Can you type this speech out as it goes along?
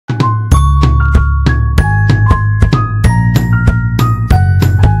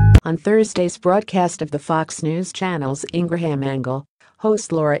On Thursday's broadcast of the Fox News Channel's Ingraham Angle,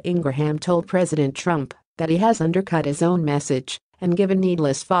 host Laura Ingraham told President Trump that he has undercut his own message and given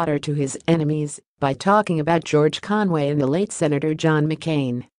needless fodder to his enemies by talking about George Conway and the late Senator John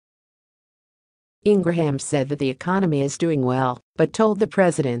McCain. Ingraham said that the economy is doing well, but told the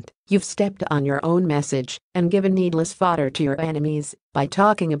president, "You've stepped on your own message and given needless fodder to your enemies by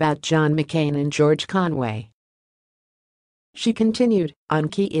talking about John McCain and George Conway." She continued, "On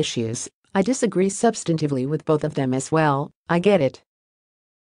key issues, I disagree substantively with both of them as well, I get it.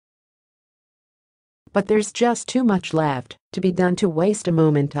 But there's just too much left to be done to waste a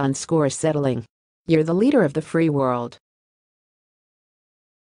moment on score settling. You're the leader of the free world."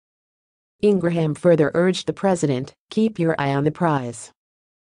 Ingraham further urged the president, "Keep your eye on the prize.